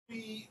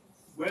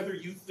Whether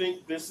you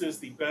think this is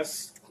the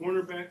best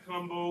cornerback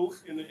combo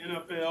in the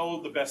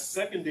NFL, the best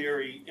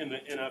secondary in the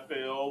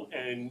NFL,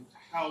 and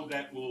how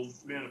that will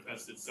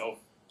manifest itself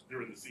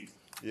during the season.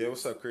 Yeah,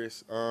 what's up,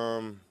 Chris?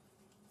 I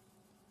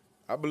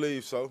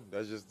believe so.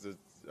 That's the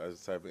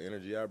type of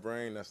energy I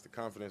bring. That's the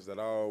confidence that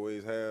I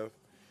always have.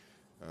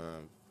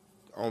 Um,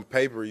 on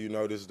paper,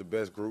 this is the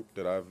best group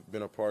that I've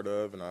been a part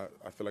of, and I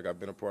feel like I've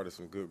been a part of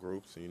some good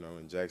groups,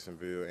 in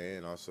Jacksonville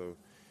and also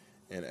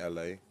in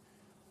LA.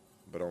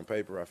 But on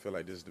paper, I feel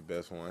like this is the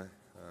best one.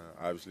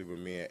 Obviously, with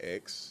me and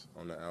X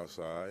on the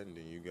outside, and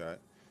then you got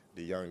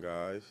the young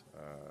guys.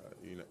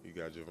 You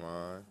got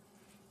Javon.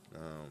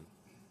 Um,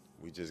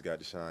 we just got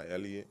Deshaun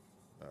Elliott,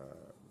 uh,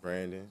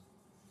 Brandon,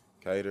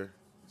 Cater.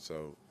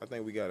 So I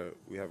think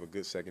we have a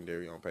good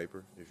secondary on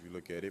paper if you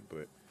look at it,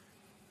 but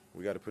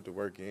we got to put the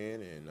work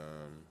in, and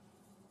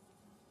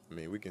I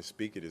mean we can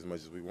speak it as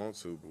much as we want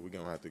to, but we're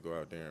gonna have to go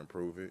out there and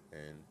prove it,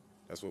 and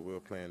that's what we're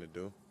planning to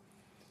do.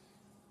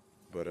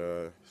 But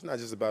it's not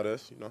just about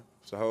us.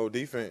 It's the whole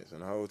defense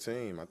and the whole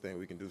team. I think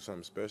we can do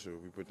something special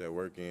if we put that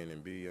work in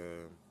and be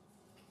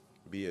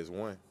as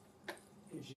one.